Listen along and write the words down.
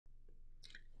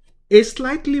A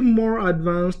slightly more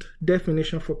advanced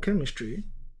definition for chemistry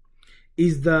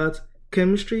is that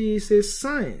chemistry is a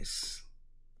science,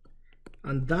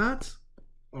 and that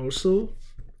also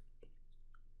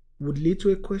would lead to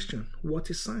a question: what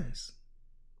is science?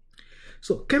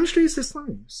 So chemistry is a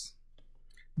science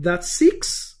that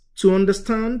seeks to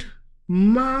understand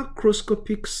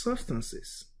macroscopic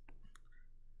substances.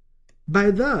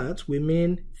 By that we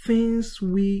mean things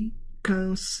we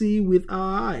can see with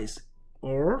our eyes,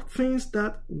 or things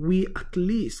that we at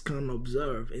least can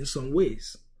observe in some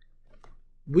ways,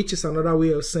 which is another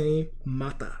way of saying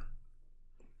matter.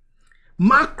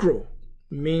 Macro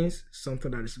means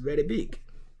something that is very big.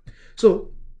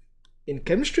 So in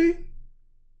chemistry,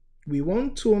 we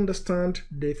want to understand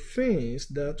the things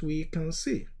that we can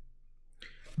see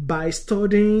by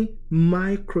studying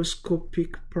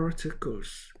microscopic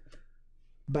particles,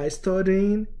 by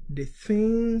studying the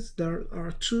things that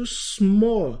are too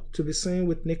small to be seen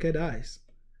with naked eyes,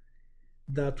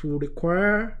 that will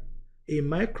require a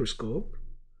microscope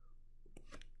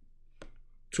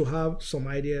to have some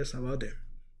ideas about them.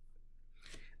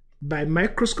 By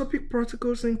microscopic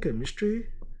particles in chemistry,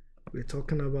 we're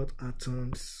talking about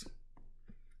atoms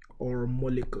or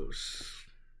molecules.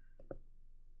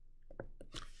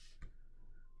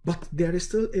 But there is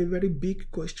still a very big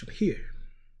question here.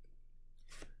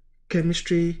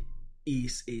 Chemistry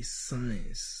is a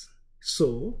science.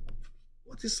 So,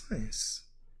 what is science?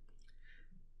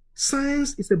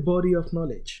 Science is a body of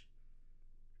knowledge.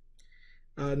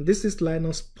 And this is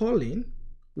Linus Pauling,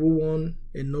 who won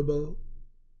a Nobel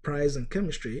Prize in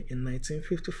Chemistry in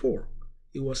 1954.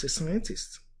 He was a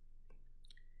scientist.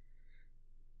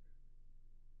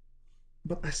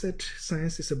 But I said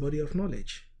science is a body of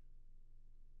knowledge.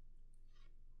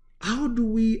 How do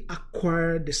we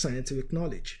acquire the scientific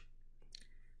knowledge?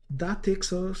 That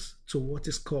takes us to what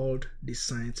is called the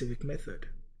scientific method.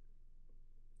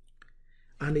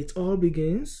 And it all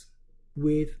begins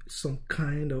with some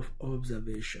kind of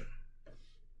observation.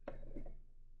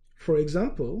 For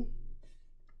example,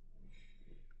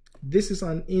 this is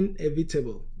an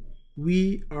inevitable.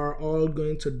 We are all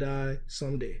going to die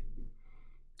someday.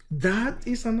 That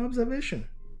is an observation.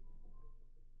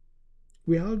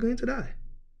 We are all going to die.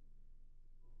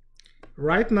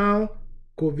 Right now,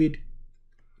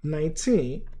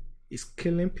 COVID-19 is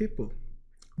killing people.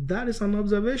 That is an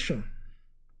observation.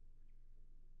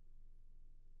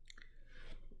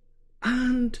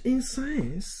 And in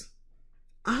science,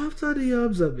 after the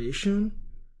observation,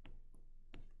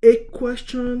 a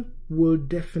question will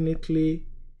definitely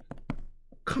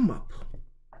come up.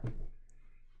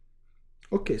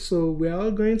 Okay, so we're all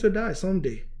going to die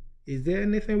someday. Is there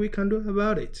anything we can do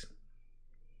about it?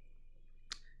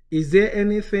 Is there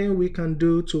anything we can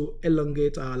do to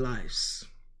elongate our lives?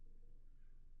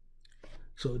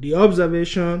 So the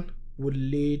observation would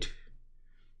lead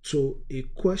to a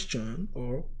question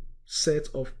or set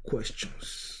of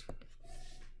questions.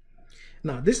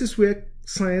 Now, this is where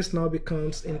science now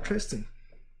becomes interesting,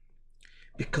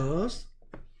 because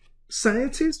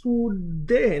scientists would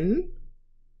then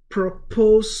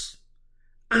propose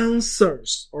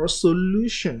answers or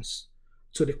solutions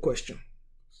to the question.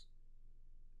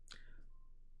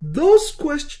 Those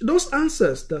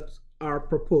answers that are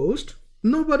proposed,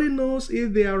 nobody knows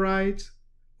if they are right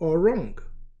or wrong.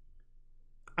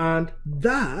 And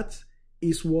that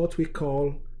is what we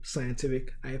call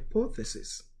scientific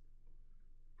hypothesis.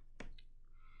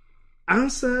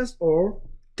 Answers or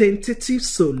tentative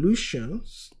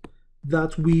solutions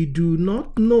that we do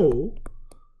not know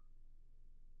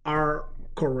are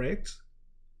correct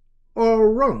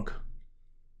or wrong.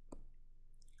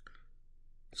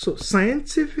 So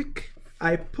scientific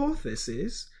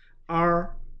hypotheses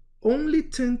are only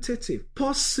tentative,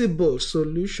 possible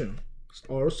solutions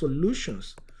or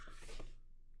solutions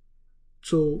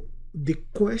to the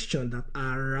question that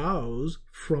aroused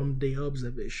from the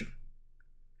observation.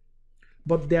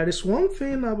 But there is one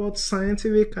thing about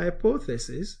scientific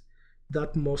hypothesis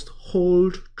that must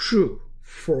hold true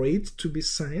for it to be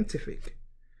scientific.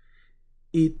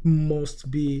 It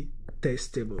must be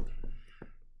testable.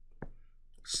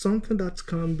 Something that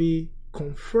can be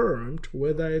confirmed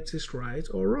whether it is right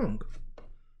or wrong.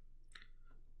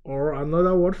 Or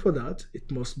another word for that,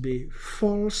 it must be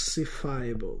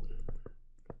falsifiable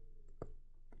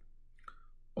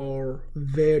or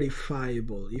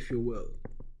verifiable, if you will.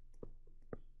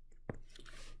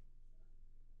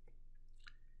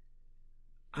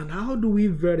 And how do we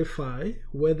verify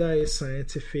whether a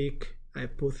scientific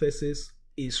hypothesis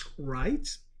is right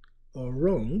or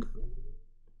wrong?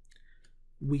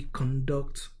 We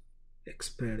conduct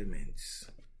experiments.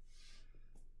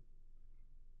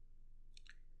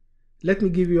 Let me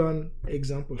give you an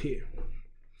example here.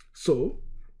 So,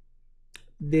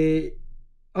 the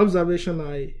observation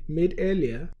I made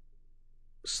earlier,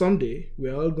 someday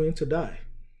we're all going to die.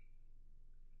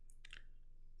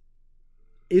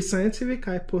 A scientific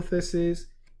hypothesis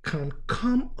can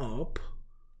come up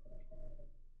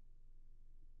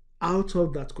out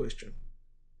of that question.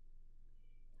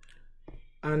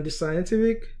 And the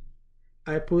scientific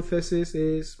hypothesis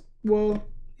is, well,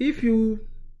 if you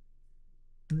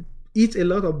eat a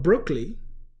lot of broccoli,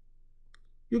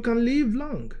 you can live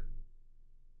long.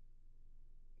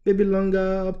 Maybe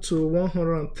longer, up to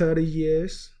 130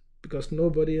 years, because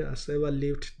nobody has ever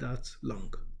lived that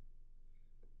long.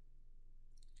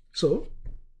 So,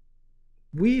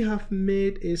 we have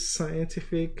made a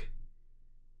scientific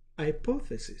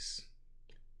hypothesis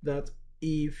that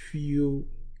if you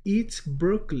eat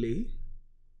broccoli,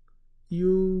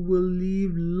 you will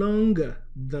live longer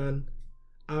than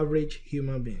average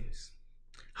human beings.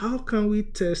 How can we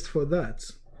test for that?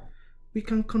 We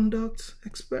can conduct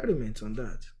experiments on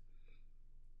that.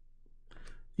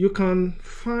 You can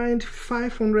find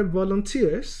 500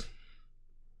 volunteers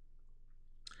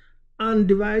and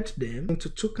divide them into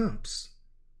two camps.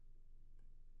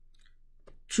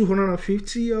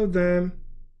 250 of them,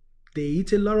 they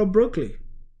eat a lot of broccoli.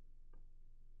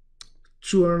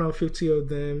 250 of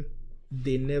them,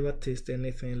 they never taste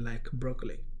anything like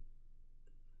broccoli.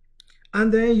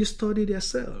 And then you study their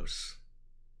cells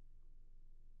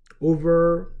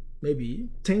over maybe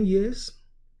 10 years,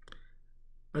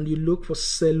 and you look for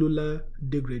cellular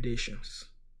degradations.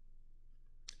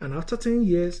 And after 10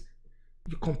 years,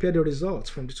 you compare the results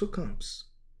from the two camps.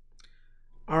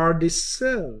 Are the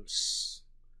cells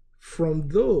from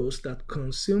those that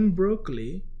consume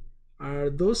broccoli, are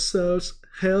those cells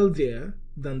healthier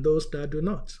than those that do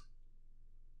not?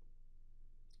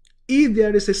 If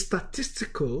there is a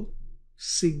statistical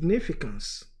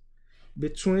significance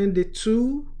between the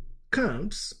two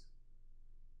camps,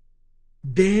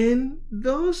 then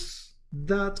those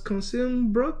that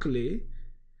consume broccoli,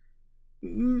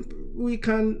 we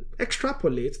can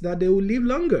extrapolate that they will live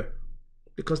longer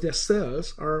because their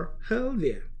cells are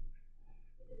healthier.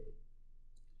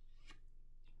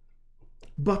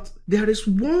 But there is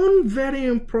one very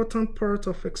important part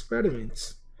of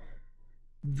experiments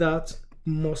that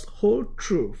must hold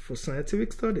true for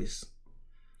scientific studies.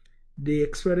 The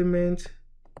experiment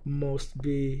must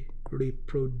be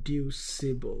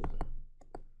reproducible.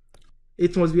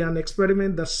 It must be an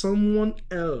experiment that someone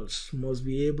else must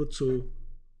be able to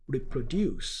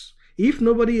reproduce. If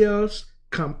nobody else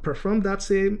can perform that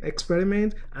same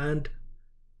experiment and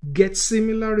get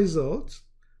similar results,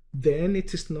 then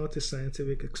it is not a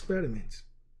scientific experiment.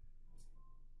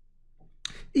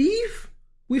 If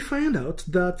we find out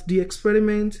that the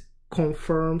experiment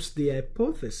confirms the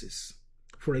hypothesis,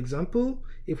 for example,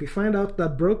 if we find out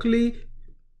that broccoli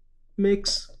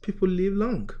makes people live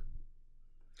long,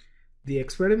 the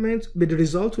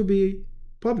result will be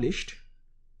published,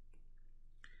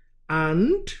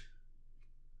 and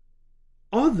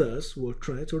others will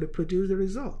try to reproduce the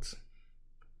results.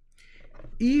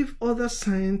 If other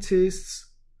scientists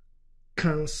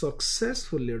can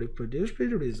successfully reproduce the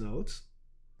results,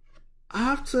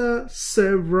 after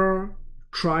several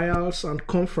trials and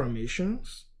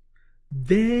confirmations,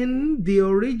 then the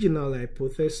original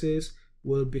hypothesis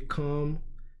will become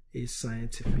a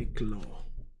scientific law.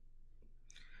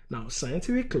 Now,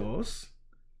 scientific laws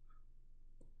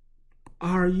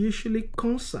are usually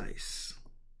concise.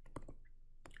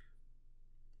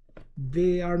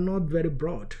 They are not very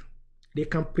broad. They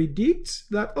can predict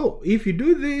that, oh, if you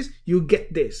do this, you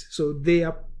get this. So they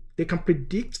can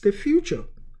predict the future,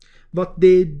 but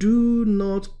they do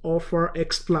not offer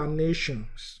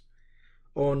explanations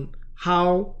on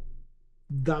how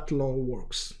that law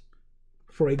works.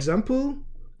 For example,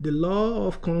 the law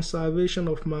of conservation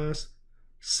of mass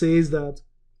says that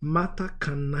matter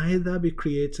can neither be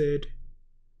created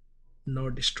nor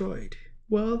destroyed.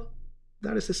 Well,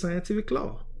 that is a scientific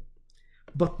law.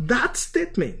 But that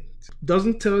statement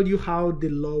doesn't tell you how the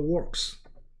law works.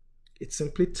 It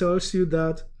simply tells you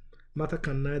that matter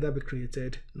can neither be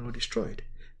created nor destroyed.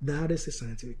 That is a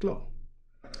scientific law.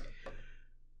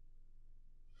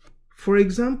 For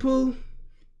example,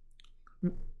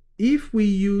 if we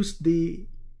use the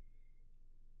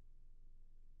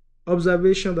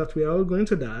observation that we are all going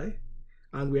to die,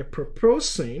 and we are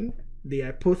proposing the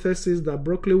hypothesis that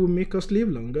broccoli will make us live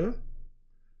longer,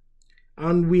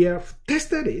 and we have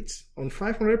tested it on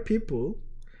 500 people,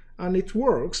 and it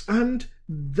works, and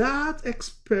that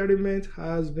experiment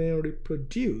has been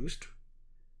reproduced,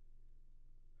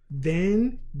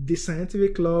 then the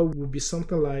scientific law will be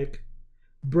something like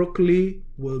broccoli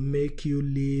will make you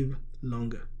live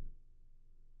longer.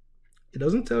 It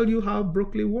doesn't tell you how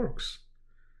broccoli works.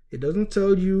 It doesn't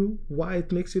tell you why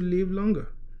it makes you live longer.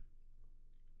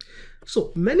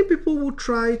 So many people will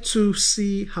try to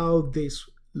see how this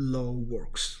law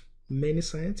works. Many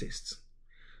scientists.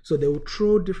 So they will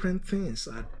throw different things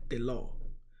at the law.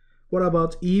 What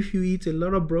about if you eat a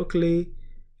lot of broccoli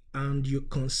and you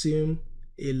consume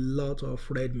a lot of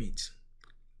red meat?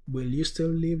 Will you still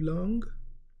live long?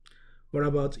 What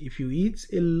about if you eat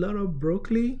a lot of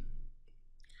broccoli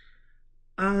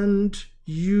and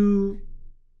you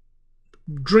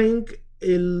drink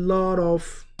a lot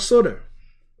of soda?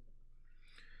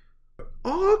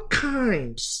 All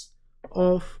kinds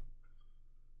of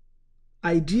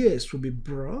ideas will be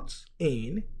brought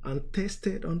in and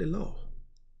tested on the law.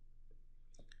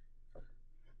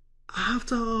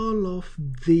 After all of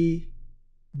the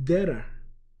data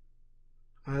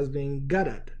has been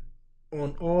gathered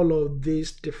on all of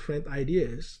these different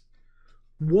ideas,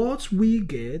 what we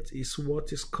get is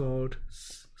what is called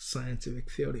scientific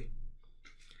theory.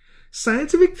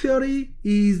 Scientific theory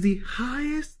is the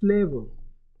highest level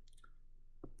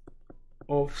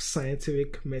of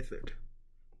scientific method.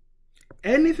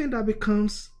 Anything that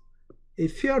becomes a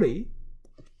theory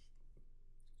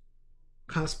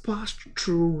has passed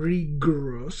through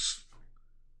rigorous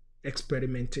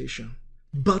experimentation.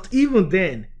 But even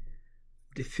then,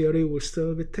 the theory will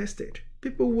still be tested.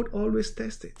 People would always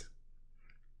test it.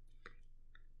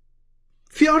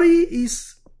 Theory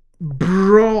is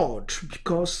broad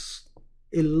because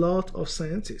a lot of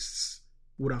scientists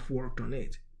would have worked on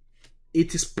it.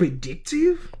 It is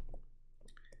predictive,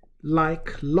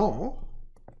 like law,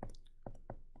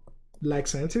 like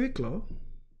scientific law.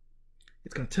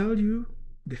 It can tell you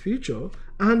the future,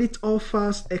 and it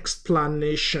offers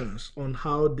explanations on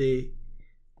how the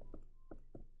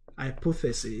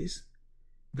hypothesis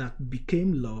that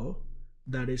became law,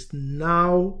 that is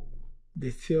now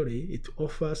the theory, it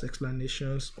offers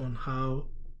explanations on how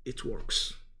it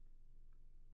works.